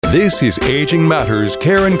This is Aging Matters,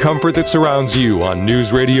 care and comfort that surrounds you on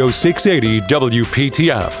News Radio 680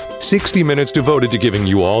 WPTF. 60 minutes devoted to giving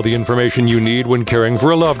you all the information you need when caring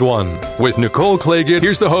for a loved one. With Nicole Claggett,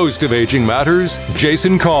 here's the host of Aging Matters,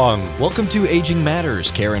 Jason Kong. Welcome to Aging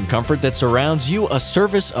Matters, care and comfort that surrounds you, a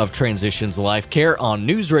service of Transitions Life Care on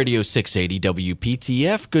News Radio 680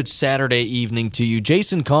 WPTF. Good Saturday evening to you.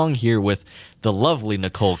 Jason Kong here with the lovely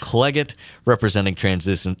Nicole Claggett, representing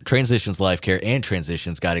Transitions Life Care and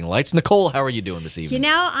Transitions Guiding Lights. Nicole, how are you doing this evening? You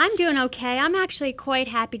know, I'm doing okay. I'm actually quite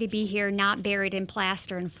happy to be here, not buried in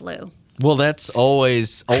plaster and flu. Well, that's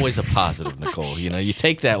always a positive, Nicole. You know, you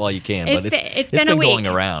take that while you can, but it's been a week. Going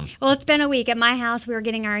around. Well, it's been a week. At my house, we were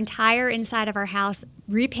getting our entire inside of our house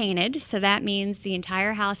repainted, so that means the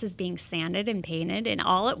entire house is being sanded and painted, and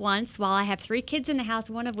all at once, while I have 3 kids in the house,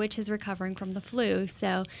 one of which is recovering from the flu.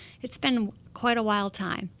 So it's been quite a wild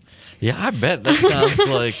time. Yeah, I bet that sounds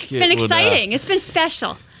like it's been exciting. It's been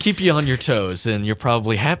special. Keep you on your toes, and you're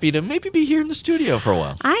probably happy to maybe be here in the studio for a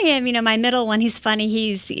while. I am. You know, my middle one, he's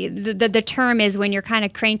funny. The term is when you're kind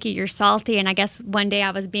of cranky, you're salty. And I guess one day I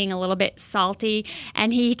was being a little bit salty,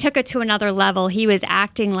 and he took it to another level. He was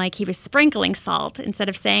acting like he was sprinkling salt instead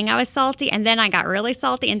of saying I was salty. And then I got really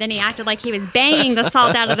salty, and then he acted like he was banging the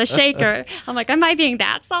salt out of the shaker. I'm like, am I being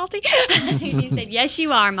that salty? And he said, yes,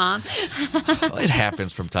 you are, Mom. Well, it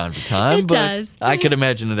happens from time to time. It does. I could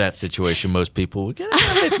imagine in that situation, most people would get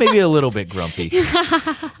maybe a little bit grumpy.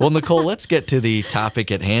 Well, Nicole, let's get to the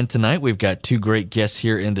topic at hand tonight. We've got 2 great guests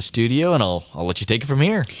here in the studio, and I'll let you take it from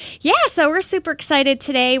here. Yeah, so we're super excited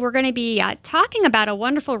today. We're going to be talking about a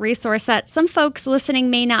wonderful resource that some folks listening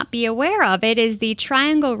may not be aware of. It is the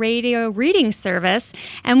Triangle Radio Reading Service,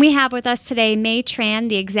 and we have with us today May Tran,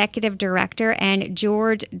 the Executive Director, and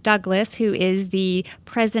George Douglas, who is the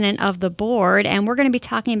President of the Board, and we're going to be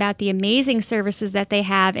talking about the amazing services that they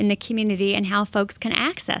have in the community and how folks can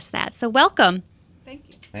access that. So welcome. Thank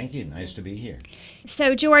you. Thank you. Nice to be here.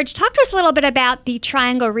 So George, talk to us a little bit about the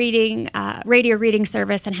Triangle Radio Reading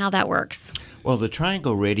Service and how that works. Well, the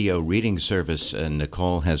Triangle Radio Reading Service,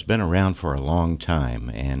 Nicole, has been around for a long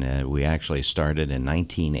time, and we actually started in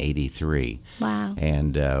 1983. Wow.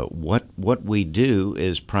 And what we do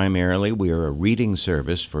is primarily we are a reading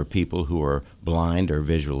service for people who are blind or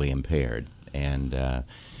visually impaired. And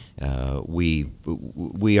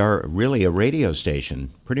we are really a radio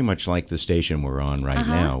station, pretty much like the station we're on right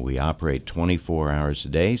now. We operate 24 hours a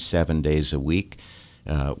day, 7 days a week,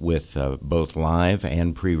 with both live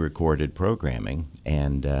and pre-recorded programming.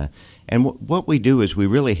 And what we do is we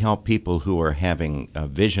really help people who are having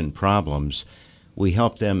vision problems. We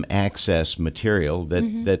help them access material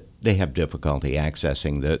that they have difficulty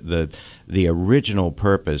accessing. The original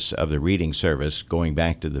purpose of the reading service, going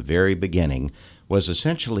back to the very beginning, was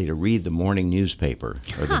essentially to read the morning newspaper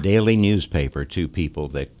or the daily newspaper to people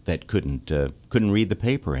that couldn't read the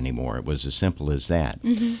paper anymore. It was as simple as that.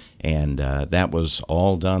 And that was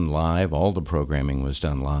all done live. All the programming was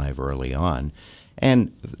done live early on.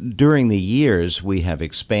 And during the years, we have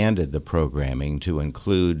expanded the programming to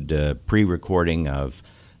include pre-recording of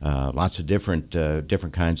lots of different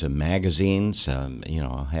kinds of magazines.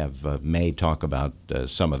 I'll have May talk about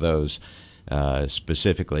some of those.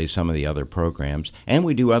 Specifically some of the other programs. And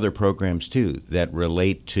we do other programs, too, that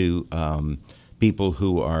relate to people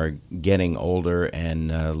who are getting older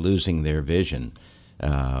and losing their vision.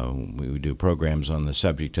 We do programs on the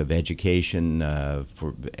subject of education,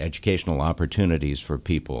 for educational opportunities for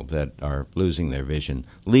people that are losing their vision.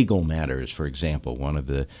 Legal matters, for example. One of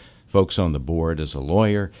the folks on the board is a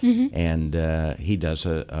lawyer, and he does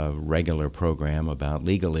a regular program about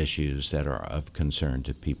legal issues that are of concern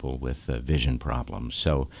to people with vision problems.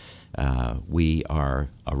 So we are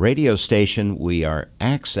a radio station. We are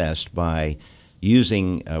accessed by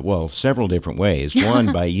using, several different ways.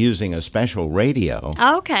 One, by using a special radio.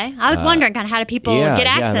 Oh, okay. I was wondering kind of how do people get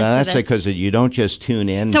access to this? Yeah, that's because you don't just tune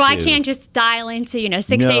in. So I can't just dial into,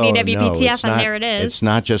 680 WPTF and there it is. It's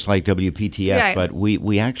not just like WPTF, right. But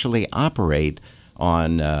we actually operate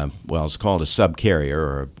on, it's called a subcarrier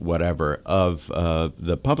or whatever, of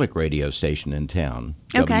the public radio station in town,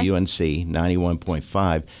 okay. WUNC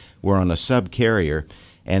 91.5. We're on a subcarrier.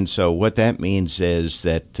 And so what that means is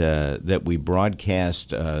that we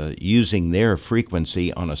broadcast using their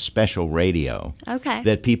frequency on a special radio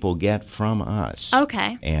that people get from us.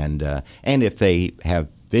 Okay. And if they have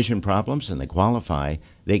vision problems and they qualify,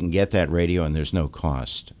 they can get that radio, and there's no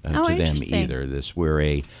cost to them either. We're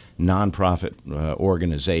a nonprofit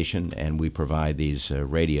organization, and we provide these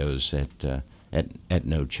radios at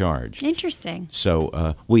no charge. Interesting.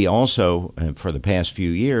 So we also, for the past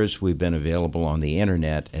few years, we've been available on the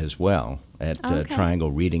internet as well. at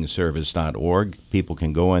trianglereadingservice.org. People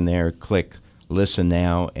can go in there, click Listen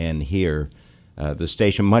Now, and hear the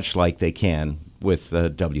station, much like they can with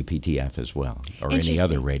WPTF as well, or any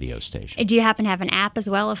other radio station. Do you happen to have an app as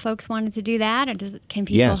well if folks wanted to do that? Or can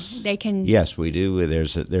people, yes. They can... Yes, we do.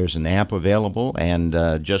 There's an app available, and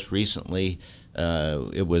just recently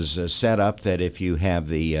it was set up that if you have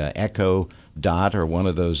the Echo Dot or one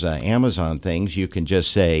of those Amazon things, you can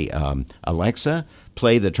just say, Alexa,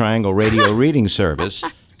 play the Triangle Radio Reading Service,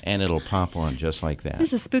 and it'll pop on just like that.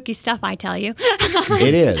 This is spooky stuff, I tell you.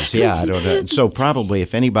 It is, yeah. I don't know. So probably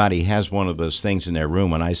if anybody has one of those things in their room,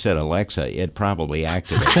 when I said Alexa, it probably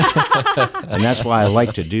activated. And that's why I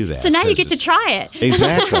like to do that. So now you get to try it.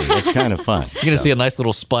 Exactly. It's kind of fun. You're going to see a nice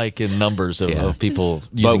little spike in numbers of people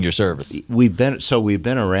using your service. We've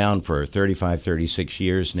been around for 35, 36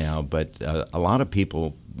 years now, but a lot of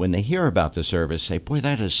people, when they hear about the service, say, boy,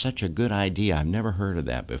 that is such a good idea. I've never heard of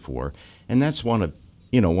that before. And that's one of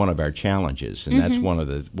our challenges, and that's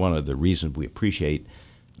one of the reasons we appreciate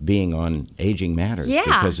being on Aging Matters,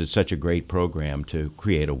 because it's such a great program to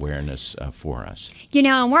create awareness for us.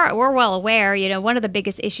 And we're well aware, one of the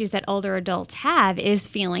biggest issues that older adults have is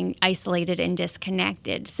feeling isolated and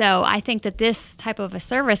disconnected. So I think that this type of a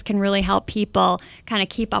service can really help people kind of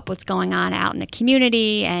keep up what's going on out in the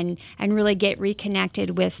community and really get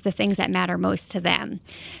reconnected with the things that matter most to them.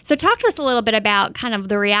 So talk to us a little bit about kind of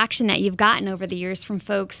the reaction that you've gotten over the years from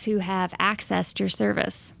folks who have accessed your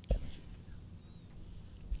service.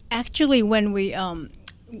 Actually, when we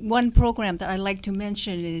one program that I like to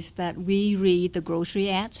mention is that we read the grocery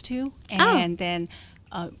ads too, and then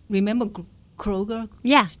remember Kroger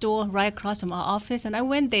store right across from our office, and I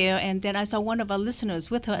went there, and then I saw one of our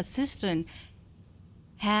listeners with her assistant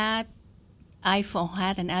had an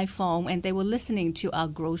iPhone, and they were listening to our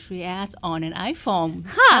grocery ads on an iPhone,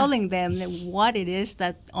 telling them what it is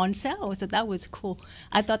that's on sale. So that was cool.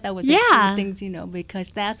 I thought that was a cool thing, because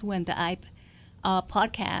that's when the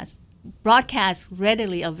broadcast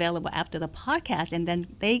readily available after the podcast, and then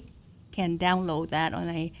they can download that on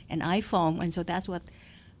an iPhone. And so that's what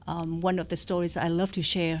one of the stories I love to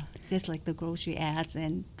share, just like the grocery ads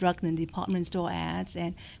and drug and department store ads.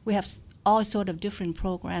 And we have all sort of different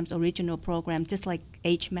programs, original programs, just like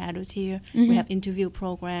Age Matters here. We have interview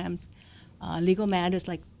programs, legal matters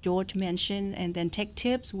like George mentioned, and then tech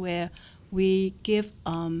tips where we give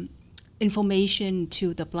information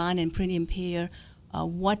to the blind and print impaired,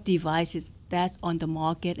 what devices that's on the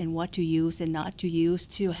market and what to use and not to use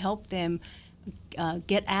to help them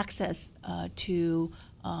get access to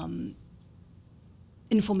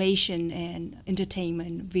information and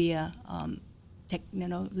entertainment via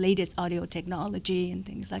latest audio technology and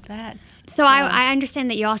things like that. So I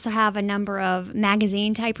understand that you also have a number of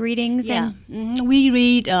magazine-type readings. Yeah. We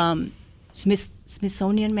read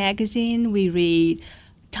Smithsonian Magazine. We read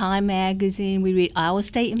Time Magazine, we read Our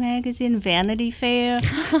State Magazine, Vanity Fair,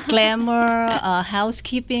 Glamour,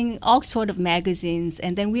 Housekeeping, all sort of magazines.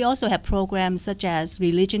 And then we also have programs such as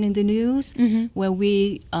Religion in the News, where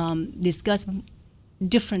we discuss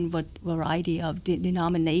different variety of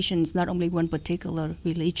denominations, not only one particular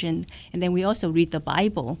religion. And then we also read the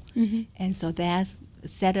Bible. And so that's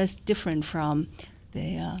set us different from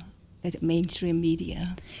the mainstream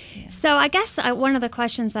media. Yeah. So I guess one of the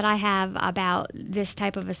questions that I have about this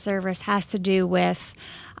type of a service has to do with,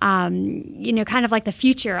 kind of like the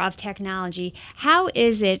future of technology. How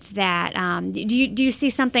is it that, do you see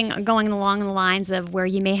something going along the lines of where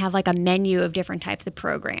you may have like a menu of different types of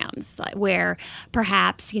programs, like where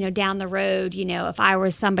perhaps, down the road, if I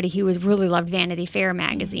was somebody who really loved Vanity Fair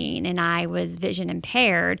magazine and I was vision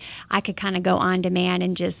impaired, I could kind of go on demand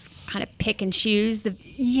and just kind of pick and choose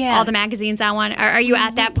all the magazines I want. Are you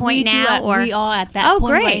at that point now? We are at that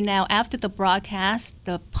point right now. After the broadcast,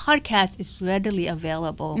 the podcast is readily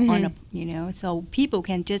available on so people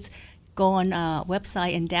can just go on a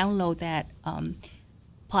website and download that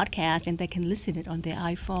podcast, and they can listen it on their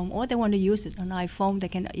iPhone, or they want to use it on iPhone, they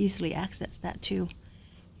can easily access that too.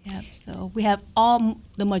 Yeah, so we have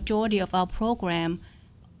the majority of our program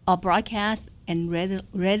are broadcast and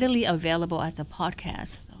readily available as a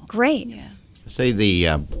podcast. So, great. Yeah. Say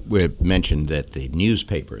we mentioned that the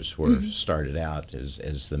newspapers were started out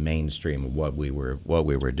as the mainstream of what we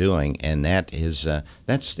were doing, and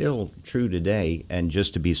that's still true today. And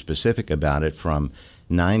just to be specific about it, from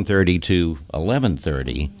 9:30 to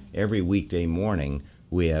 11:30 every weekday morning,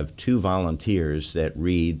 we have 2 volunteers that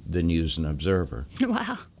read the News and Observer.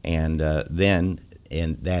 Wow! And then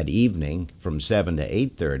in that evening, from 7 to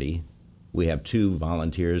 8:30, we have 2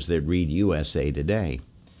 volunteers that read USA Today.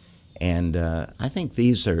 And I think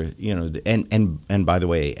these are, and by the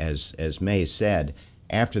way, as May said,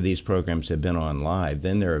 after these programs have been on live,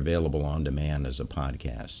 then they're available on demand as a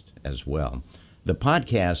podcast as well. The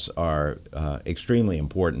podcasts are extremely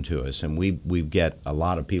important to us, and we get a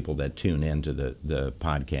lot of people that tune into the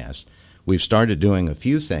podcast. We've started doing a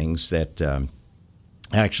few things that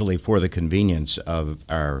actually, for the convenience of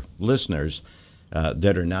our listeners,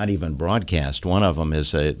 that are not even broadcast. One of them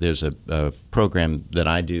is there's a program that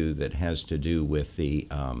I do that has to do with the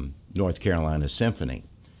North Carolina Symphony.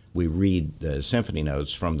 We read the symphony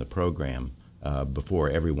notes from the program before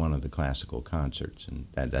every one of the classical concerts, and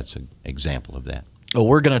that's an example of that. Well,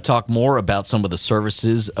 we're going to talk more about some of the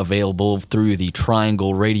services available through the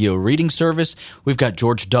Triangle Radio Reading Service. We've got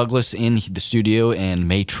George Douglas in the studio and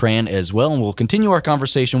May Tran as well, and we'll continue our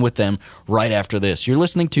conversation with them right after this. You're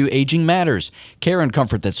listening to Aging Matters, care and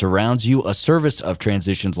comfort that surrounds you, a service of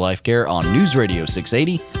Transitions Life Care on News Radio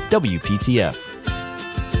 680 WPTF.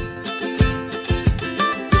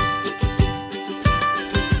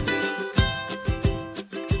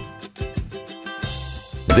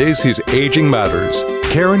 This is Aging Matters,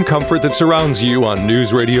 care and comfort that surrounds you on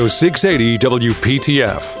News Radio 680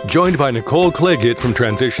 WPTF. Joined by Nicole Claggett from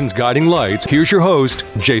Transitions Guiding Lights, here's your host,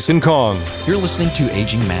 Jason Kong. You're listening to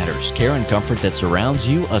Aging Matters, care and comfort that surrounds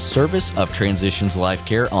you, a service of Transitions Life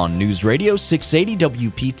Care on News Radio 680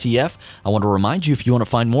 WPTF. I want to remind you, if you want to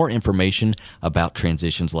find more information about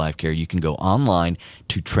Transitions Life Care, you can go online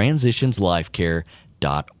to transitionslifecare.org.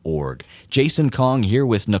 Jason Kong here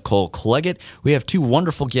with Nicole Claggett. We have two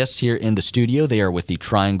wonderful guests here in the studio. They are with the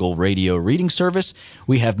Triangle Radio Reading Service.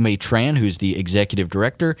 We have May Tran, who's the executive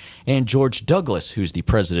director, and George Douglas, who's the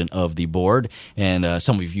president of the board. And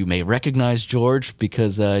some of you may recognize George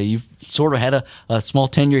because you've sort of had a small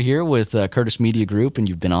tenure here with Curtis Media Group, and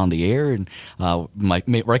you've been on the air, and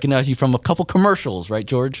may recognize you from a couple commercials, right,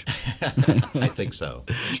 George? I think so.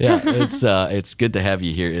 Yeah, it's good to have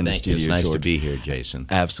you here in the studio, It's nice George. to be here, Jason.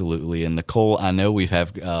 Absolutely. And Nicole, I know we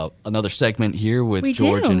have another segment here with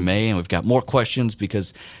George and May, and we've got more questions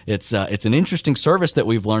because it's an interesting service that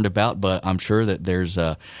we've learned about, but I'm sure that there's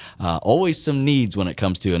always some needs when it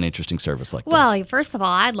comes to an interesting service like this. Well, first of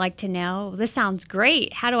all, I'd like to know, this sounds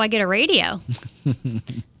great. How do I get a radio?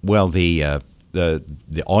 Well, the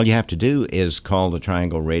all you have to do is call the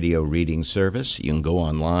Triangle Radio Reading Service. You can go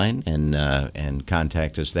online and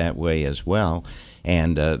contact us that way as well.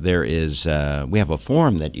 And there is we have a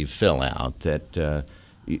form that you fill out that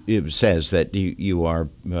it says that you are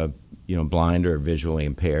blind or visually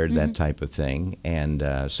impaired, that type of thing,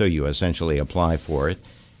 and so you essentially apply for it.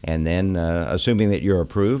 And then, assuming that you're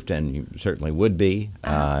approved, and you certainly would be,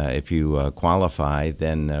 if you qualify,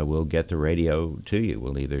 then we'll get the radio to you.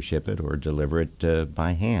 We'll either ship it or deliver it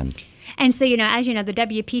by hand. And so, as you know, the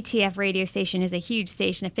WPTF radio station is a huge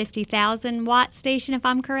station, a 50,000 watt station, if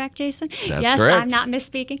I'm correct, Jason? That's correct. I'm not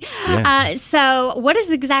misspeaking. Yeah. So what is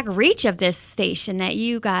the exact reach of this station that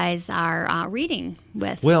you guys are reading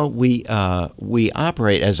with? Well, we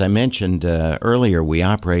operate, as I mentioned earlier, we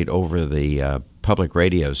operate over the public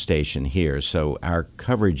radio station here, so our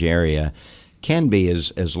coverage area can be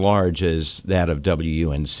as large as that of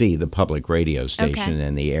WUNC, the public radio station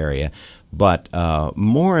in the area. But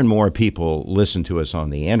more and more people listen to us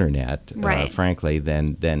on the internet, frankly,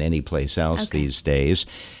 than any place else these days.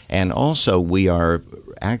 And also, we are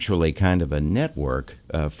actually kind of a network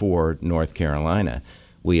for North Carolina.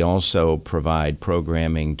 We also provide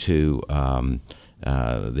programming to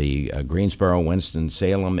the Greensboro,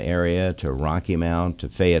 Winston-Salem area, to Rocky Mount, to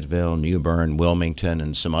Fayetteville, New Bern, Wilmington,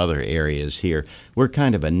 and some other areas here. We're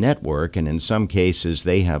kind of a network, and in some cases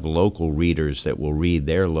they have local readers that will read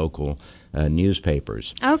their local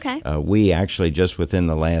newspapers. Okay. We actually, just within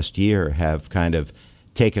the last year, have kind of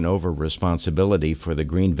taken over responsibility for the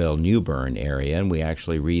Greenville, New Bern area, and we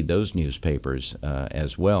actually read those newspapers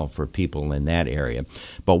as well for people in that area.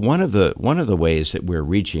 But one of the ways that we're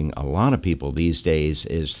reaching a lot of people these days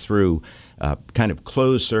is through kind of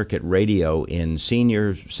closed-circuit radio in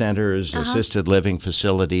senior centers, assisted living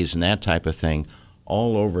facilities, and that type of thing,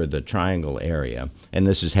 all over the Triangle area. And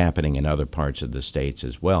this is happening in other parts of the states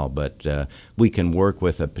as well. But we can work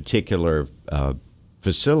with a particular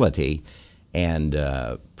facility and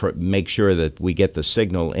make sure that we get the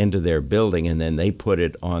signal into their building, and then they put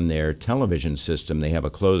it on their television system. They have a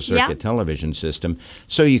closed-circuit television system,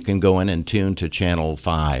 so you can go in and tune to Channel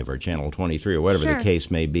 5 or Channel 23 or whatever the case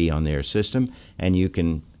may be on their system, and you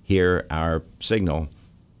can hear our signal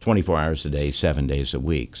 24 hours a day, 7 days a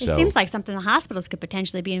week. It seems like something the hospitals could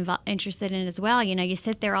potentially be interested in as well. You know, you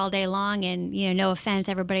sit there all day long, and no offense,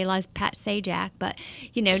 everybody loves Pat Sajak, but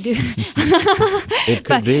it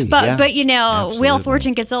could be. But Wheel Absolutely. of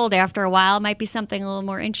Fortune gets old after a while. It might be something a little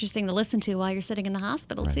more interesting to listen to while you're sitting in the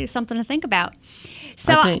hospital too. Something to think about.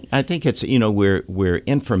 So I think it's we're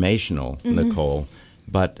informational, Nicole.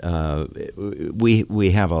 But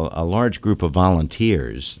we have a large group of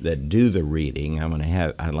volunteers that do the reading.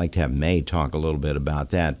 I'd like to have May talk a little bit about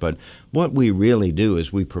that. But what we really do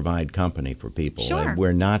is we provide company for people. Sure.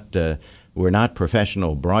 We're not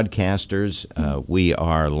professional broadcasters. We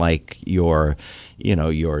are like your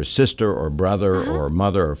sister or brother or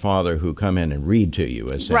mother or father who come in and read to you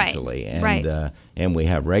essentially. And we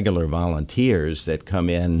have regular volunteers that come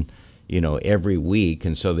in every week,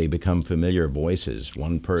 and so they become familiar voices.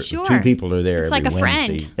 Two people are there it's every like a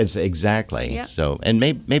Wednesday. Friend. It's exactly. Yep. So, and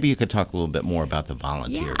maybe you could talk a little bit more about the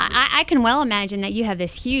volunteer group. I can well imagine that you have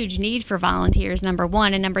this huge need for volunteers, number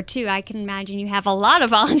one. And number two, I can imagine you have a lot of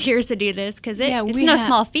volunteers to do this, because it's no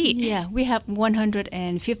small feat. Yeah, we have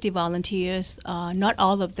 150 volunteers. Not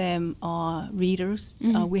all of them are readers.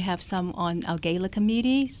 We have some on our gala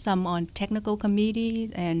committee, some on technical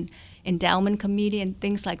committee and endowment committee and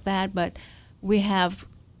things like that. But we have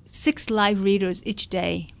 6 live readers each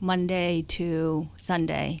day, Monday to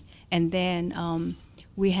Sunday. And then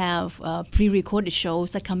we have pre-recorded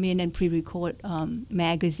shows that come in and pre-record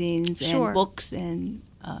magazines and books and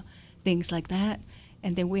things like that.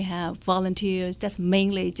 And then we have volunteers that's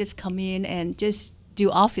mainly just come in and just do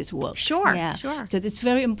office work. Sure. So it's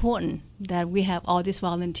very important that we have all these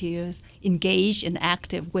volunteers engaged and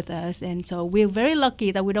active with us. And so we're very lucky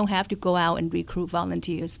that we don't have to go out and recruit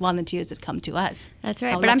volunteers that come to us. That's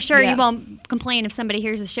right. But I'm sure you won't complain if somebody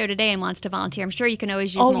hears the show today and wants to volunteer. I'm sure you can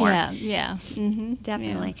always use more. Yeah. Mm-hmm.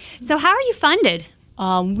 Definitely. Yeah. So how are you funded?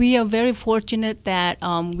 We are very fortunate that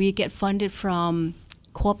we get funded from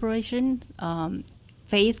corporations,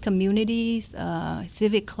 faith communities,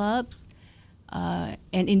 civic clubs,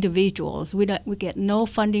 and individuals. We get no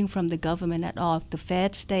funding from the government at all, the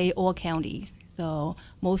fed, state, or counties. So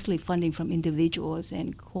mostly funding from individuals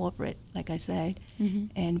and corporate, like I said,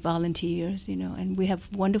 and volunteers, And we have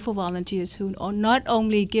wonderful volunteers who are not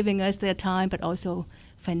only giving us their time, but also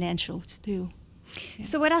financials too. Yeah.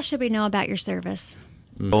 So what else should we know about your service?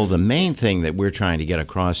 Well, the main thing that we're trying to get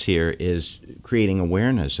across here is creating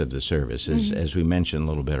awareness of the service. As we mentioned a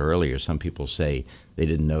little bit earlier, some people say they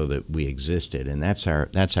didn't know that we existed, and that's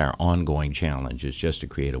our ongoing challenge, is just to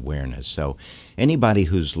create awareness. So anybody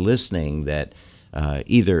who's listening that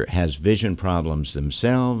either has vision problems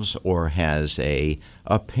themselves or has a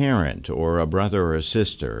parent or a brother or a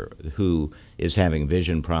sister who is having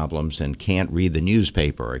vision problems and can't read the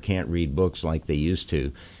newspaper or can't read books like they used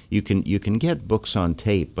to, you can get books on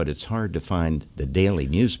tape, but it's hard to find the daily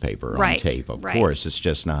newspaper on tape. Of course, it's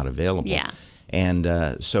just not available. Yeah. And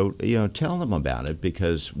so tell them about it,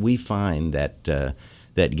 because we find that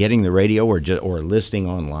that getting the radio or listening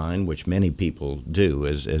online, which many people do,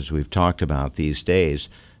 as we've talked about these days,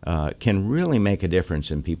 can really make a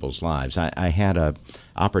difference in people's lives. I had an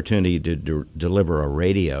opportunity to deliver a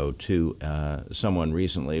radio to someone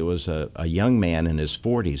recently. It was a young man in his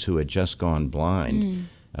 40s who had just gone blind,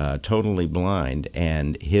 totally blind,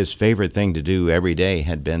 and his favorite thing to do every day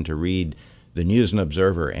had been to read the News and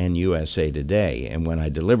Observer and USA Today. And when I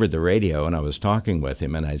delivered the radio and I was talking with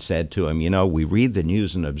him, and I said to him, we read the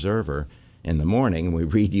News and Observer in the morning and we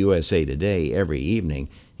read USA Today every evening,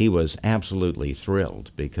 he was absolutely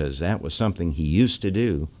thrilled, because that was something he used to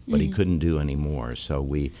do, but he couldn't do anymore. So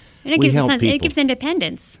we help people. It gives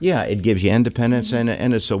independence. Yeah, it gives you independence, and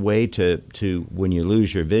it's a way to, when you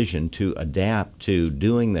lose your vision, to adapt to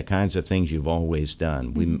doing the kinds of things you've always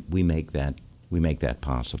done. We make that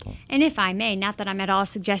possible. And if I may, not that I'm at all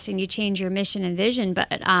suggesting you change your mission and vision,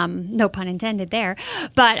 but no pun intended there.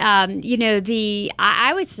 But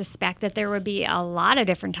I would suspect that there would be a lot of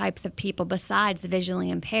different types of people besides the visually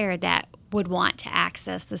impaired that would want to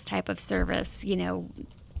access this type of service.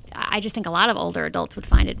 I just think a lot of older adults would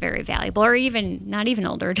find it very valuable, or even not even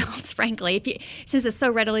older adults, frankly. Since it's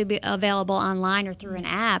so readily available online or through an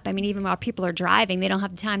app, I mean, even while people are driving, they don't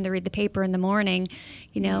have the time to read the paper in the morning.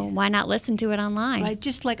 Why not listen to it online? Right,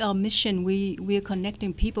 just like our mission, we are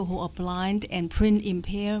connecting people who are blind and print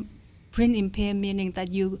impaired. Print impaired meaning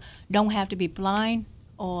that you don't have to be blind,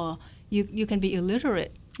 or you can be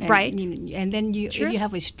illiterate. And then if you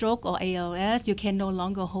have a stroke or ALS, you can no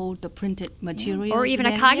longer hold the printed material. Or even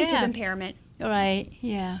a cognitive impairment. Right,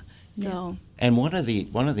 yeah. So. And one of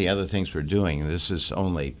the other things we're doing, this is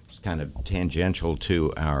only kind of tangential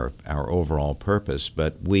to our overall purpose,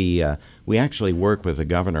 but we actually work with the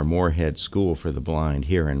Governor Moorhead School for the Blind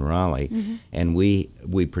here in Raleigh, and we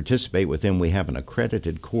participate with them. We have an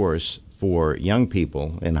accredited course for young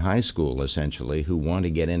people in high school, essentially, who want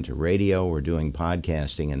to get into radio or doing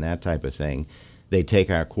podcasting and that type of thing. They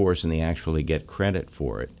take our course and they actually get credit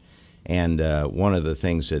for it. And one of the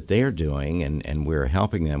things that they're doing, and we're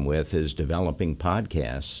helping them with, is developing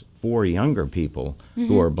podcasts for younger people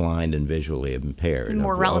who are blind and visually impaired.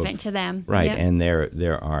 More relevant to them. Right, Yep. and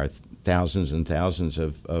there are thousands and thousands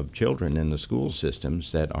of children in the school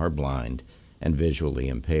systems that are blind and visually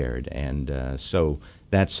impaired. And so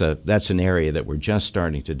that's an area that we're just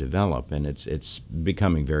starting to develop, and it's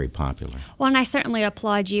becoming very popular. Well, and I certainly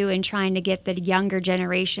applaud you in trying to get the younger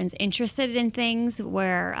generations interested in things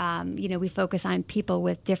where, we focus on people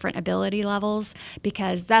with different ability levels,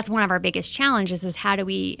 because that's one of our biggest challenges is how do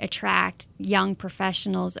we attract young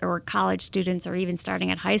professionals or college students or even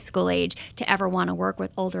starting at high school age to ever want to work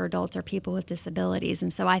with older adults or people with disabilities.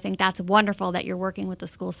 And so I think that's wonderful that you're working with the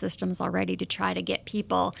school systems already to try to get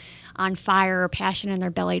people on fire or passion in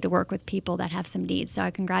their belly to work with people that have some needs. So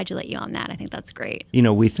I congratulate you on that. I think that's great.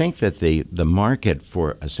 We think that the market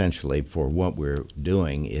for what we're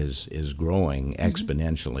doing is growing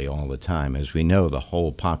exponentially all the time. As we know, the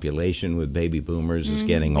whole population with baby boomers is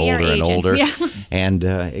getting We are older and aging. older. Yeah. And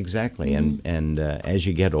exactly. And as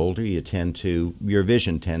you get older, your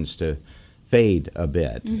vision tends to fade a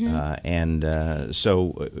bit.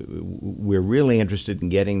 So we're really interested in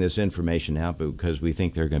getting this information out because we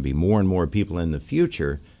think there are going to be more and more people in the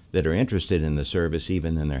future that are interested in the service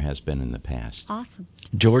even than there has been in the past. Awesome.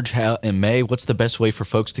 George and May, what's the best way for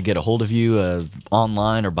folks to get a hold of you,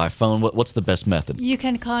 online or by phone? What's the best method? You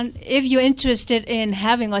can if you're interested in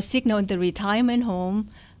having a signal in the retirement home,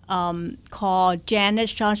 call Janet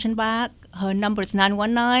Schachenbach. Her number is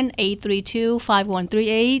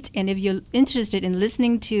 919-832-5138. And if you're interested in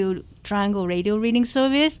listening to Triangle Radio Reading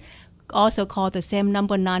Service, also call the same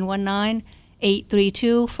number,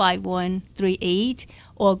 919-832-5138,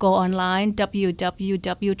 or go online,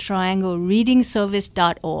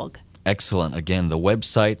 www.trianglereadingservice.org. Excellent. Again, the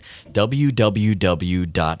website,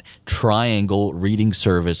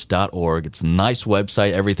 www.trianglereadingservice.org. It's a nice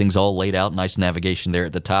website. Everything's all laid out. Nice navigation there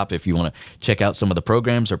at the top. If you want to check out some of the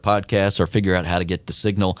programs or podcasts or figure out how to get the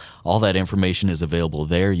signal, all that information is available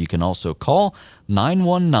there. You can also call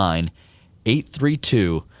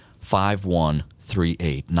 919-832-5138.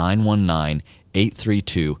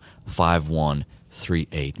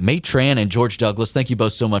 919-832-5138. May Tran and George Douglas, thank you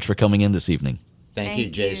both so much for coming in this evening. Thank you,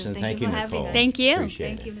 Jason. Thank you, for having Nicole. us. Thank you.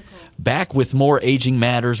 Appreciate it. Nicole. Back with more Aging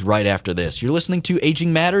Matters right after this. You're listening to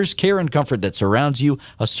Aging Matters, care and comfort that surrounds you,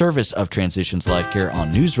 a service of Transitions Life Care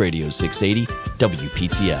on News Radio 680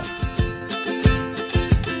 WPTF.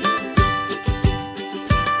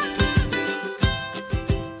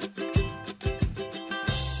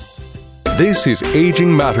 This is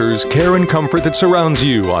Aging Matters, care and comfort that surrounds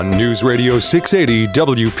you on News Radio 680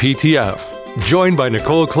 WPTF. Joined by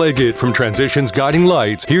Nicole Claggett from Transitions Guiding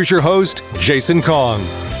Lights, here's your host, Jason Kong.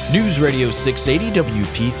 News Radio 680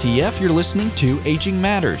 WPTF, you're listening to Aging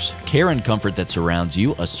Matters, care and comfort that surrounds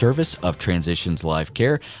you, a service of Transitions Life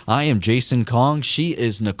Care. I am Jason Kong. She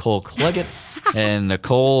is Nicole Claggett. And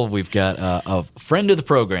Nicole, we've got a friend of the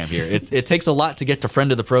program here. It takes a lot to get to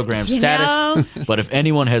friend of the program status, but if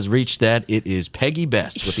anyone has reached that, it is Peggy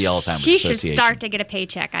Best with the Alzheimer's She Association. should start to get a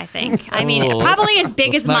paycheck, I think. I mean, probably as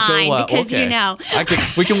big as mine, because okay.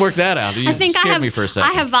 We can work that out. You I think scared me for a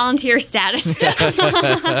second. I have volunteer status.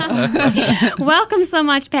 Welcome so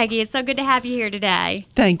much, Peggy. It's so good to have you here today.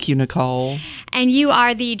 Thank you, Nicole. And you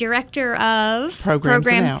are the director of Programs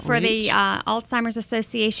and for the Outreach. Alzheimer's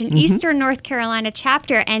Association Eastern North Carolina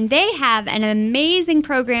chapter. And they have an amazing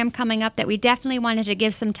program coming up that we definitely wanted to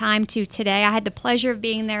give some time to today. I had the pleasure of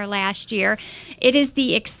being there last year. It is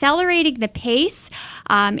the Accelerating the Pace,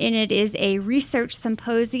 and it is a research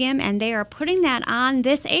symposium, and they are putting that on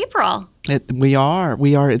this April. We are.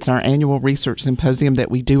 It's our annual research symposium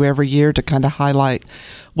that we do every year to kind of highlight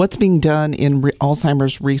what's being done in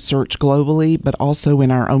Alzheimer's research globally, but also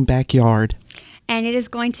in our own backyard. And it is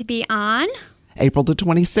going to be on April the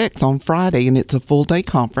 26th on Friday, and it's a full-day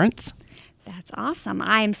conference. That's awesome.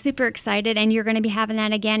 I am super excited, and you're going to be having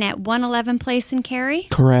that again at 111 Place in Cary?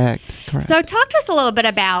 Correct. So talk to us a little bit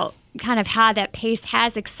about kind of how that pace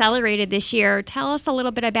has accelerated this year. Tell us a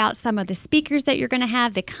little bit about some of the speakers that you're going to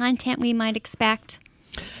have, the content we might expect.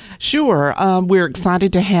 Sure. We're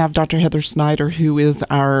excited to have Dr. Heather Snyder, who is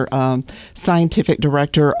our scientific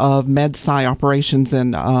director of MedSci operations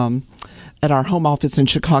and at our home office in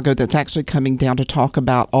Chicago that's actually coming down to talk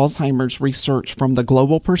about Alzheimer's research from the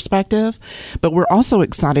global perspective. But we're also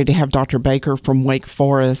excited to have Dr. Baker from Wake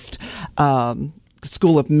Forest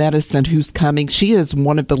School of Medicine who's coming. She is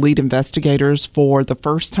one of the lead investigators for the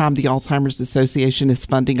first time the Alzheimer's Association is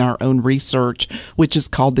funding our own research, which is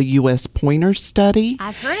called the U.S. Pointer Study.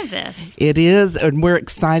 I've heard of this. It is, and we're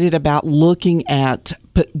excited about looking at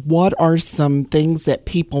what are some things that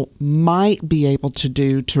people might be able to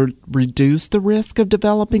do to reduce the risk of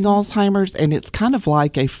developing Alzheimer's. And it's kind of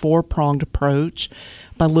like a four-pronged approach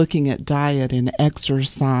by looking at diet and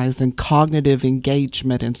exercise and cognitive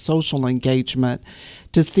engagement and social engagement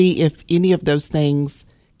to see if any of those things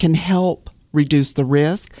can help reduce the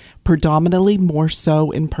risk, predominantly more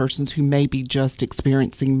so in persons who may be just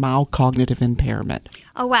experiencing mild cognitive impairment.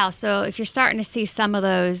 Oh, wow. So if you're starting to see some of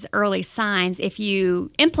those early signs, if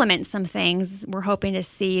you implement some things, we're hoping to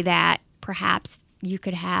see that perhaps you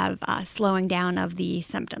could have slowing down of the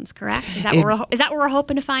symptoms, correct? Is that what we're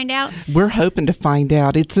hoping to find out? We're hoping to find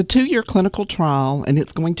out. It's a 2-year clinical trial, and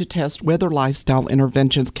it's going to test whether lifestyle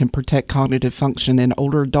interventions can protect cognitive function in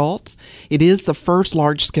older adults. It is the first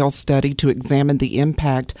large-scale study to examine the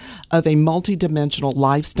impact of a multidimensional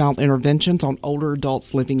lifestyle interventions on older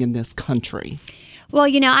adults living in this country. Well,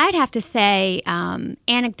 I'd have to say,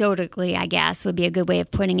 anecdotally, I guess, would be a good way of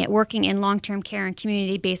putting it, working in long-term care and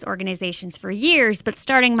community-based organizations for years, but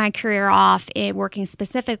starting my career off working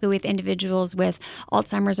specifically with individuals with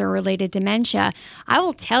Alzheimer's or related dementia, I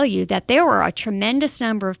will tell you that there were a tremendous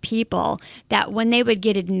number of people that when they would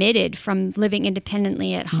get admitted from living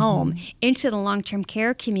independently at home into the long-term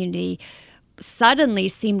care community, suddenly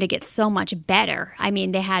seemed to get so much better. I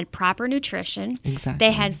mean, they had proper nutrition. Exactly.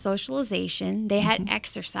 They had socialization. They had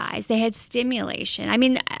exercise. They had stimulation. I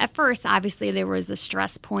mean, at first, obviously, there was a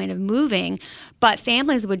stress point of moving, but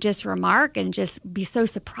families would just remark and just be so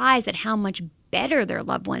surprised at how much better their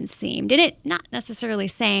loved ones seemed. And it not necessarily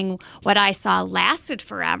saying what I saw lasted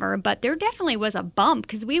forever, but there definitely was a bump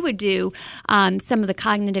because we would do some of the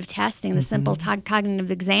cognitive testing, the simple cognitive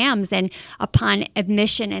exams, and upon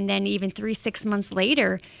admission and then even 3-6 months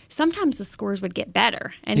later, sometimes the scores would get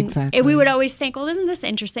better. And we would always think, well, isn't this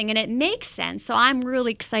interesting? And it makes sense. So I'm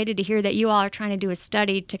really excited to hear that you all are trying to do a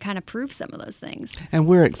study to kind of prove some of those things. And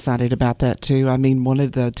we're excited about that too. I mean, one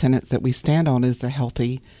of the tenets that we stand on is a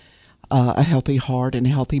healthy heart and a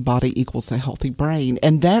healthy body equals a healthy brain.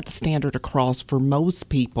 And that's standard across for most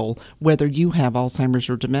people, whether you have Alzheimer's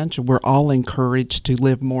or dementia. We're all encouraged to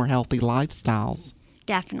live more healthy lifestyles.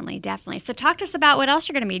 Definitely, definitely. So talk to us about what else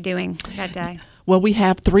you're going to be doing that day. Well, we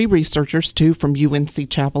have 3 researchers, 2 from UNC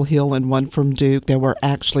Chapel Hill and 1 from Duke. There were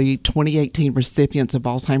actually 2018 recipients of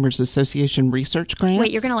Alzheimer's Association research grants.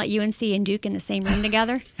 Wait, you're going to let UNC and Duke in the same room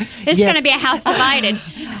together? This is going to be a house divided.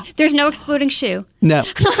 There's no exploding shoe. No.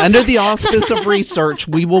 Under the auspice of research,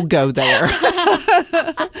 we will go there.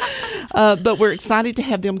 But we're excited to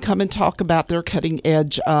have them come and talk about their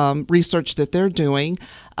cutting-edge research that they're doing.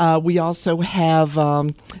 We also have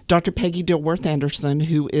Dr. Peggy Dilworth Anderson,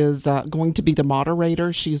 who is going to be the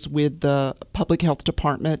moderator. She's with the Public Health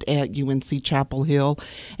Department at UNC Chapel Hill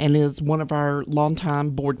and is one of our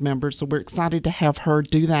longtime board members. So we're excited to have her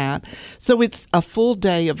do that. So it's a full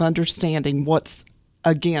day of understanding what's,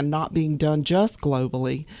 again, not being done just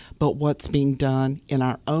globally, but what's being done in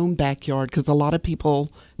our own backyard, because a lot of people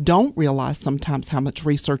don't realize sometimes how much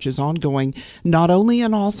research is ongoing, not only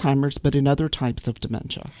in Alzheimer's, but in other types of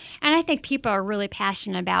dementia. And I think people are really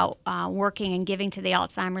passionate about working and giving to the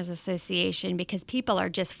Alzheimer's Association because people are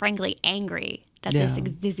just frankly angry that this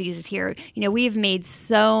disease is here. We've made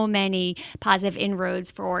so many positive inroads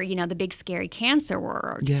for, the big scary cancer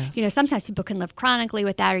world. Yes. Sometimes people can live chronically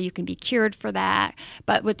with that or you can be cured for that.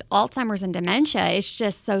 But with Alzheimer's and dementia, it's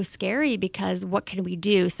just so scary because what can we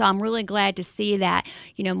do? So I'm really glad to see that,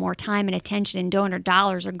 more time and attention and donor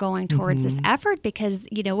dollars are going towards this effort because,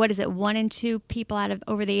 what is it? 1 in 2 people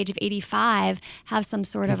over the age of 85 have some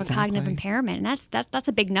sort of a cognitive impairment. And that's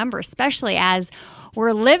a big number, especially as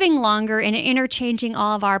we're living longer and interchanging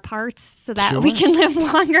all of our parts so that we can live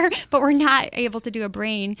longer, but we're not able to do a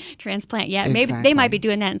brain transplant yet. Maybe they might be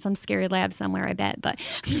doing that in some scary lab somewhere, I bet, but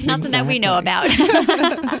nothing that we know about.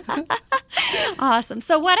 Awesome.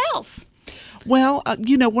 So what else? Well,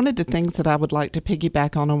 one of the things that I would like to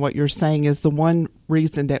piggyback on what you're saying is the one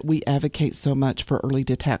reason that we advocate so much for early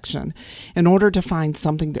detection. In order to find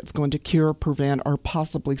something that's going to cure, prevent, or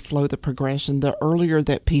possibly slow the progression, the earlier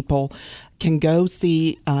that people can go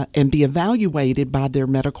see and be evaluated by their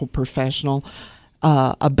medical professional,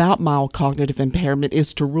 about mild cognitive impairment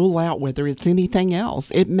is to rule out whether it's anything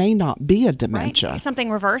else. It may not be a dementia. Right.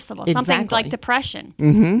 Something reversible. Exactly. Something like depression,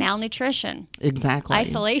 malnutrition, Exactly.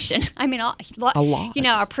 isolation. I mean, A lot. You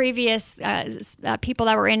know, our previous people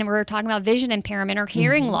that were in, we were talking about vision impairment or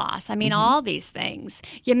hearing loss. I mean, all these things.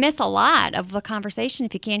 You miss a lot of the conversation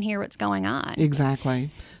if you can't hear what's going on. Exactly.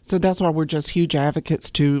 So that's why we're just huge advocates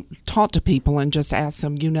to talk to people and just ask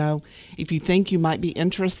them, if you think you might be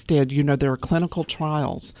interested, there are clinical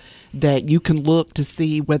trials that you can look to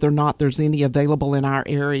see whether or not there's any available in our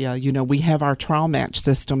area. We have our trial match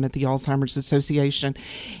system at the Alzheimer's Association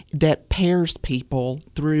that pairs people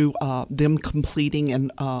through them completing an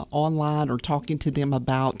online or talking to them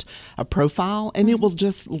about a profile, and it will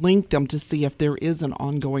just link them to see if there is an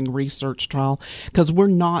ongoing research trial, because we're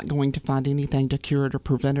not going to find anything to cure it or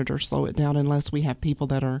prevent it or slow it down unless we have people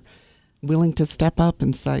that are willing to step up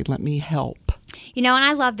and say, let me help. And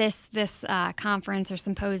I love this conference or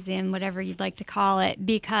symposium, whatever you'd like to call it,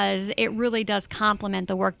 because it really does complement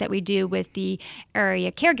the work that we do with the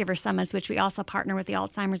area caregiver summits, which we also partner with the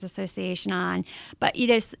Alzheimer's Association on. But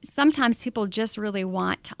sometimes people just really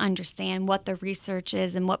want to understand what the research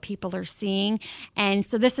is and what people are seeing, and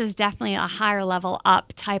so this is definitely a higher level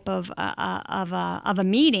up type of a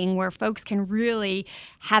meeting where folks can really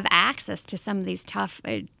have access to some of these tough.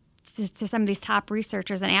 To some of these top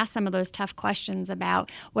researchers and ask some of those tough questions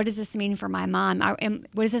about what does this mean for my mom?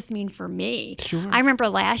 What does this mean for me? Sure. I remember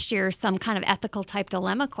last year some kind of ethical type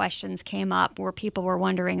dilemma questions came up where people were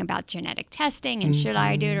wondering about genetic testing and should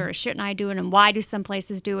I do it or shouldn't I do it, and why do some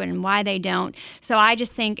places do it and why they don't. So I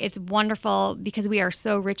just think it's wonderful because we are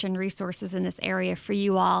so rich in resources in this area for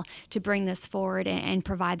you all to bring this forward and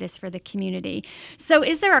provide this for the community. So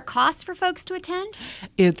is there a cost for folks to attend?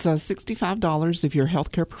 It's $65 if you're a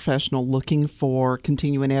healthcare professional looking for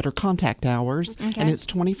continuing ed or contact hours, and it's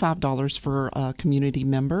 $25 for community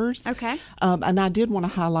members. Okay. And I did want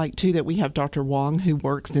to highlight, too, that we have Dr. Wong, who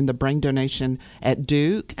works in the brain donation at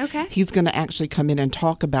Duke. Okay. He's going to actually come in and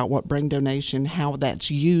talk about what brain donation, how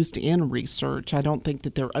that's used in research. I don't think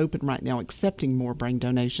that they're open right now accepting more brain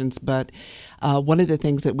donations, but one of the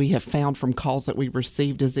things that we have found from calls that we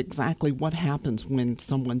received is exactly what happens when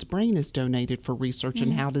someone's brain is donated for research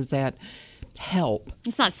and how does that help.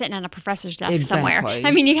 It's not sitting on a professor's desk Exactly. somewhere.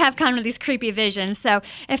 I mean, you have kind of these creepy visions. So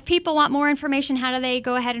if people want more information, how do they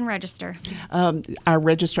go ahead and register? Our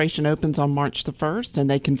registration opens on March the 1st, and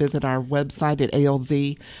they can visit our website at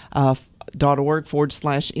alz.org/NC,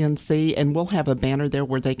 and we'll have a banner there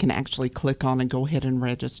where they can actually click on and go ahead and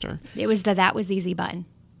register. It was the That Was Easy button.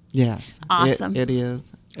 Yes. Awesome. It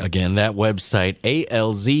is. Again, that website,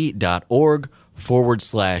 alz.org/NC.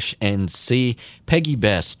 Peggy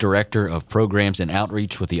Best, Director of Programs and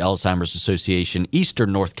Outreach with the Alzheimer's Association,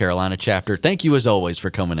 Eastern North Carolina chapter. Thank you, as always, for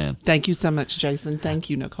coming in. Thank you so much, Jason. Thank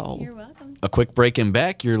you, Nicole. You're welcome. A quick break and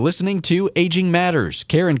back. You're listening to Aging Matters,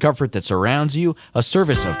 care and comfort that surrounds you, a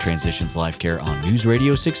service of Transitions Life Care on News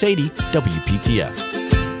Radio 680 WPTF.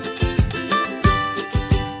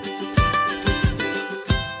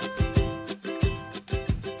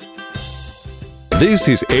 This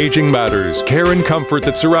is Aging Matters, care and comfort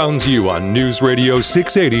that surrounds you on News Radio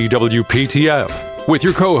 680 WPTF. With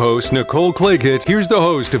your co-host, Nicole Claggett, here's the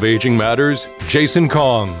host of Aging Matters, Jason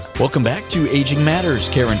Kong. Welcome back to Aging Matters,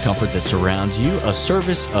 care and comfort that surrounds you, a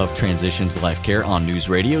service of Transitions Life Care on News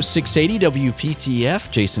Radio 680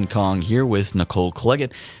 WPTF. Jason Kong here with Nicole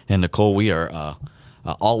Claggett. And Nicole, we are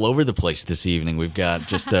all over the place this evening. We've got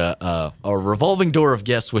just a revolving door of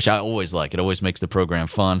guests, which I always like. It always makes the program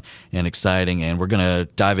fun and exciting. And we're going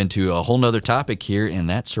to dive into a whole nother topic here, and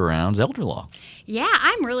that surrounds elder law. Yeah,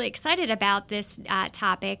 I'm really excited about this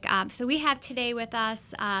topic. So we have today with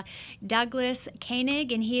us Douglas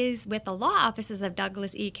Koenig, and he is with the law offices of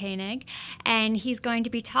Douglas E. Koenig, and he's going to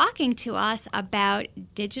be talking to us about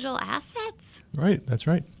digital assets. Right, that's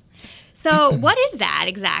right. So what is that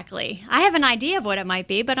exactly? I have an idea of what it might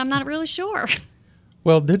be, but I'm not really sure.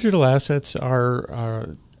 Well, digital assets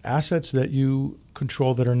are assets that you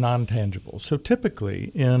control that are non-tangible. So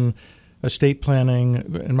typically in estate planning,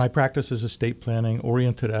 and my practice is estate planning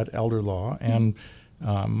oriented at elder law, and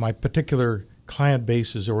my particular client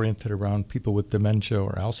base is oriented around people with dementia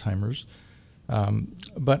or Alzheimer's.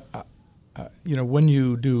 When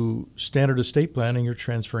you do standard estate planning, you're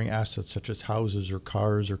transferring assets such as houses or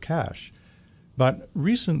cars or cash. But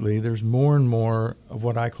recently, there's more and more of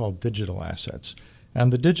what I call digital assets.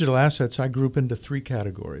 And the digital assets I group into three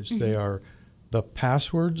categories. Mm-hmm. They are the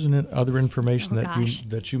passwords and other information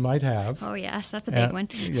that you might have. Oh, yes, that's a big one.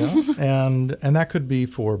 Yeah, and that could be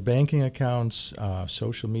for banking accounts,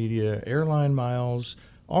 social media, airline miles,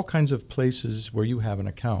 all kinds of places where you have an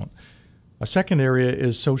account. A second area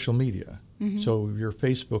is social media. So your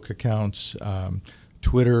Facebook accounts,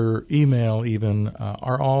 Twitter, email even,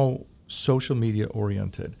 are all social media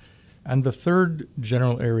oriented. And the third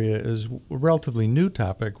general area is a relatively new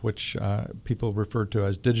topic, which people refer to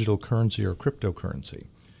as digital currency or cryptocurrency.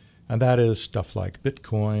 And that is stuff like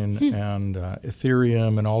Bitcoin and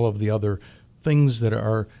Ethereum and all of the other things that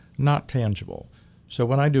are not tangible. So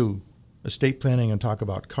when I do estate planning and talk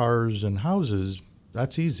about cars and houses,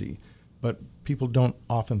 that's easy. But people don't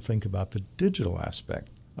often think about the digital aspect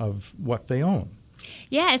of what they own.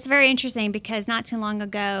 Yeah, it's very interesting because not too long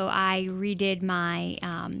ago I redid my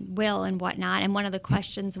will and whatnot, and one of the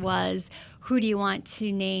questions was, who do you want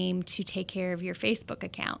to name to take care of your Facebook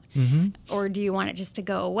account? Or do you want it just to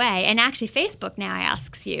go away? And actually Facebook now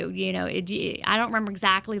asks you, I don't remember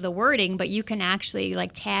exactly the wording, but you can actually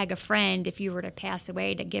like tag a friend if you were to pass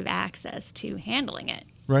away to give access to handling it.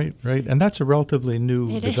 Right. And that's a relatively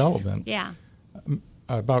new development. Yeah.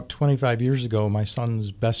 About 25 years ago, my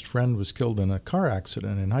son's best friend was killed in a car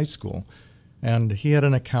accident in high school. And he had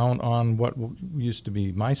an account on what used to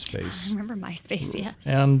be MySpace. I remember MySpace, yeah.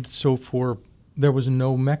 And so there was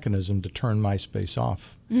no mechanism to turn MySpace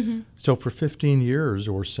off. So for 15 years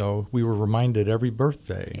or so, we were reminded every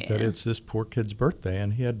birthday that it's this poor kid's birthday,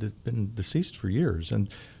 and he had been deceased for years.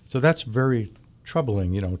 And so that's very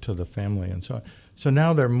troubling, to the family. And so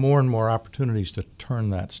now there are more and more opportunities to turn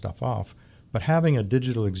that stuff off. But having a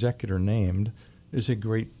digital executor named is a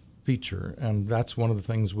great feature, and that's one of the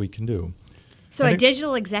things we can do. So a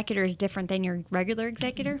digital executor is different than your regular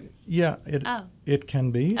executor? Yeah, it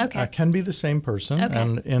can be. Okay. Can be the same person. Okay.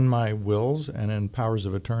 And in my wills and in powers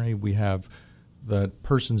of attorney, we have the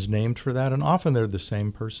persons named for that, and often they're the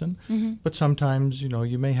same person. But sometimes,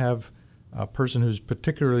 you may have a person who's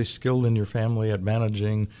particularly skilled in your family at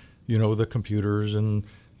managing, the computers and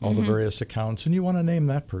all the various accounts, and you want to name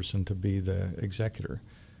that person to be the executor.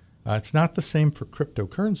 It's not the same for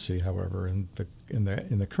cryptocurrency, however. In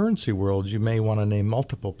the currency world, you may want to name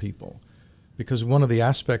multiple people, because one of the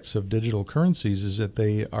aspects of digital currencies is that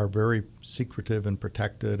they are very secretive and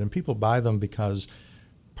protected, and people buy them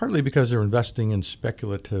partly because they're investing in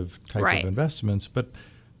speculative type of investments, but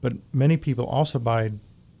many people also buy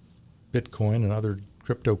Bitcoin and other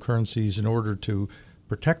cryptocurrencies in order to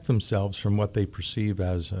protect themselves from what they perceive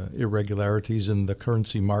as irregularities in the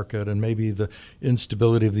currency market and maybe the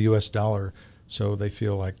instability of the U.S. dollar. So they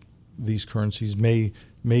feel like these currencies may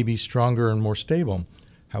be stronger and more stable.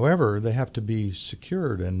 However, they have to be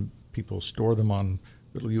secured, and people store them on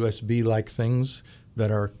little USB-like things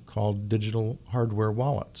that are called digital hardware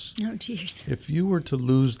wallets. Oh, geez. If you were to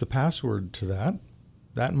lose the password to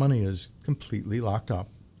that money is completely locked up.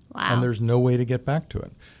 Wow. And there's no way to get back to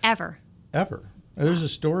it. Ever. There's a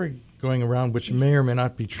story going around which may or may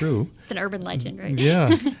not be true. It's an urban legend, right?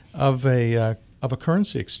 Yeah, of a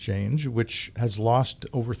currency exchange which has lost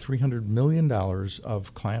over $300 million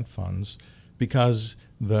of client funds because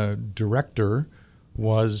the director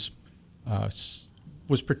was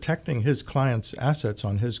protecting his clients' assets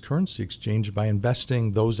on his currency exchange by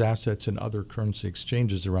investing those assets in other currency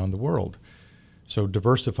exchanges around the world. So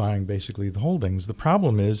diversifying basically the holdings. The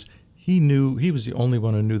problem is he was the only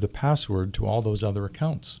one who knew the password to all those other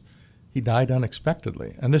accounts. He died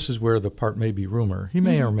unexpectedly. And this is where the part may be rumor. He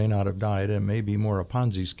may or may not have died. It may be more a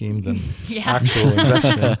Ponzi scheme than actual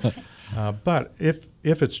investment. But if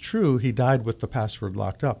it's true, he died with the password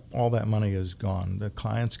locked up. All that money is gone. The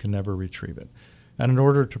clients can never retrieve it. And in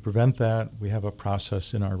order to prevent that, we have a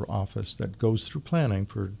process in our office that goes through planning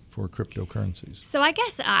for cryptocurrencies. So I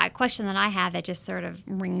guess a question that I have that just sort of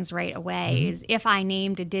rings right away is, if I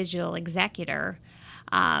named a digital executor,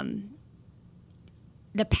 the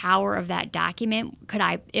power of that document, could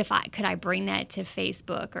I bring that to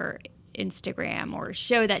Facebook or Instagram or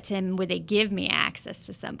show that to him? Would they give me access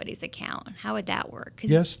to somebody's account? How would that work?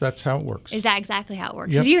 Yes, that's how it works. Is that exactly how it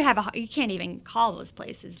works? Yep. Because you can't even call those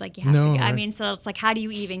places. Like you have to. I mean, so it's like, how do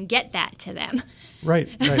you even get that to them? Right.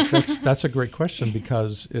 That's a great question,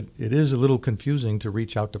 because it is a little confusing to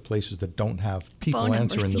reach out to places that don't have people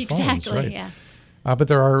answering the phones. Exactly, right? Yeah. But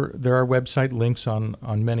there are website links on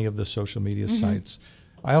many of the social media sites.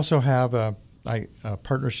 I also have a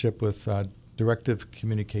partnership with Directive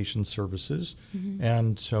Communication Services,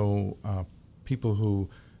 and so people who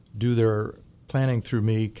do their planning through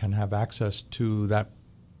me can have access to that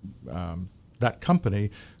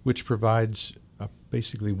company, which provides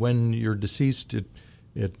basically, when you're deceased,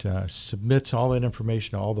 it submits all that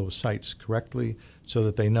information to all those sites correctly, so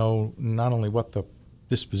that they know not only what the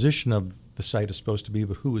disposition of the site is supposed to be,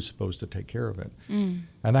 but who is supposed to take care of it.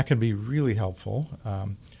 And that can be really helpful.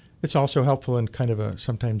 It's also helpful in kind of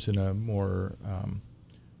sometimes in a more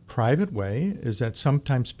private way is that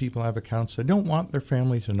sometimes people have accounts they don't want their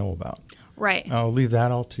family to know about. Right. I'll leave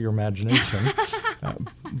that all to your imagination.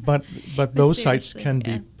 But those sites can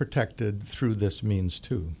be protected through this means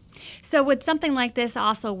too. So would something like this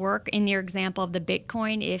also work in your example of the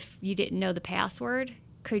Bitcoin if you didn't know the password?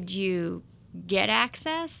 Could you get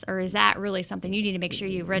access, or is that really something you need to make sure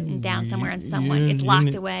you've written down somewhere and it's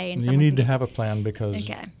locked away? And you need to have a plan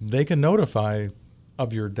because they can notify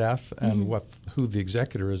of your death and who the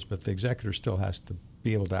executor is, but the executor still has to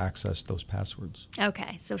be able to access those passwords.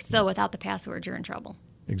 Okay, so still without the password, you're in trouble.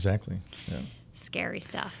 Exactly. Yeah. Scary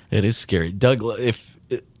stuff. It is scary. Doug, if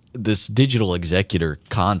this digital executor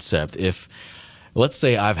concept, if let's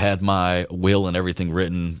say I've had my will and everything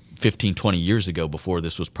written 15, 20 years ago before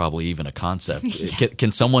this was probably even a concept.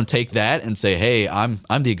 Can someone take that and say, hey, I'm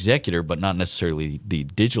the executor, but not necessarily the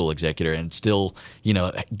digital executor, and still,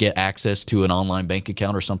 get access to an online bank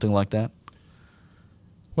account or something like that?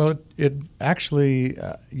 Well, it actually,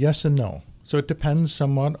 yes and no. So it depends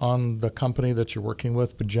somewhat on the company that you're working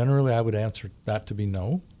with, but generally I would answer that to be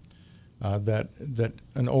no. That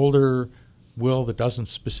an older will that doesn't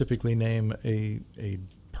specifically name a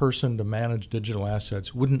person to manage digital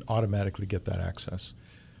assets wouldn't automatically get that access.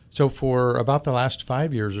 So for about the last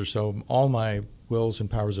 5 years or so, all my wills and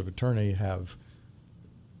powers of attorney have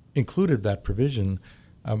included that provision.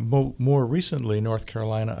 More recently, North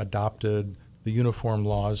Carolina adopted the uniform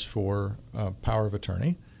laws for power of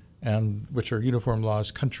attorney, and which are uniform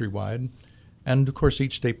laws countrywide. And of course,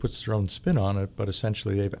 each state puts their own spin on it, but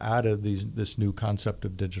essentially they've added this new concept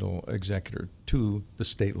of digital executor to the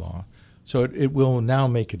state law. So it will now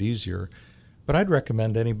make it easier. But I'd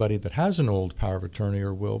recommend anybody that has an old power of attorney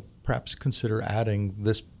or will perhaps consider adding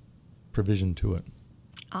this provision to it.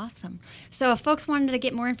 Awesome. So if folks wanted to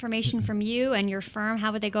get more information from you and your firm,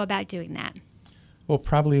 how would they go about doing that? Well,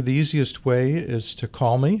 probably the easiest way is to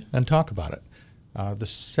call me and talk about it. The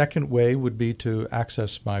second way would be to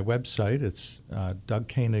access my website. It's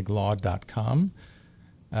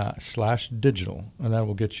dougkoenig.com/digital, and that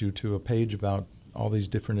will get you to a page about all these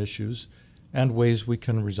different issues and ways we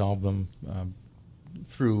can resolve them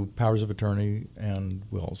through powers of attorney and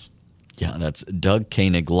wills. Yeah, that's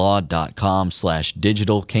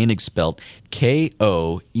dougkoeniglaw.com/digital. Koenig spelled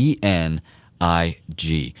Koenig.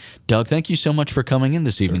 Doug, thank you so much for coming in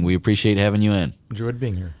this evening. We appreciate having you in. Enjoyed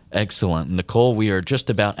being here. Excellent. Nicole, we are just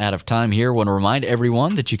about out of time here. I want to remind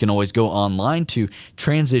everyone that you can always go online to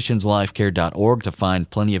transitionslifecare.org to find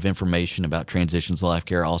plenty of information about Transitions Life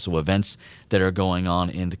Care, also events that are going on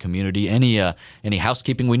in the community. Any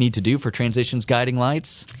housekeeping we need to do for Transitions Guiding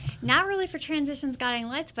Lights? Not really for Transitions Guiding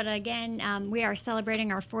Lights, but again, we are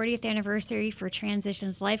celebrating our 40th anniversary for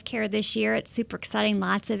Transitions Life Care this year. It's super exciting.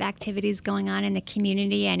 Lots of activities going on in the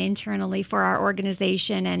community and internally for our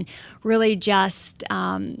organization, and really just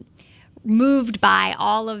moved by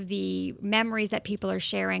all of the memories that people are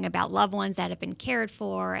sharing about loved ones that have been cared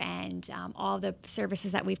for, and all the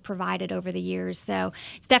services that we've provided over the years. So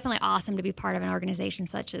it's definitely awesome to be part of an organization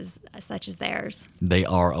such as theirs. They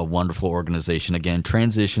are a wonderful organization. Again,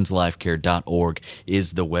 transitionslifecare.org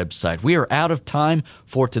is the website. We are out of time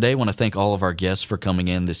for today. I want to thank all of our guests for coming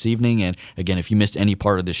in this evening. And again, if you missed any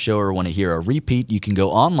part of the show or want to hear a repeat, you can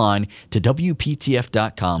go online to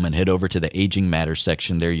WPTF.com and head over to the Aging Matters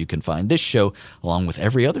section. There you can find this show along with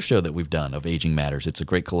every other show that we've done of Aging Matters. It's a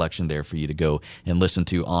great collection there for you to go and listen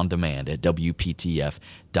to on demand at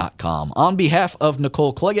WPTF.com. On behalf of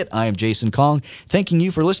Nicole Cleggett, I am Jason Kong, thanking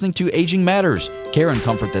you for listening to Aging Matters, care and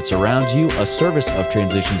comfort that surrounds you, a service of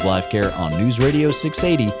Transitions Life Care on News Radio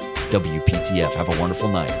 680 WPTF. Have a wonderful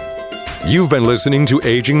night. You've been listening to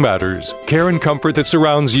Aging Matters, care and comfort that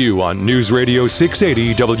surrounds you on News Radio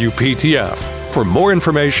 680 WPTF. For more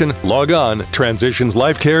information, log on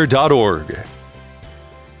transitionslifecare.org.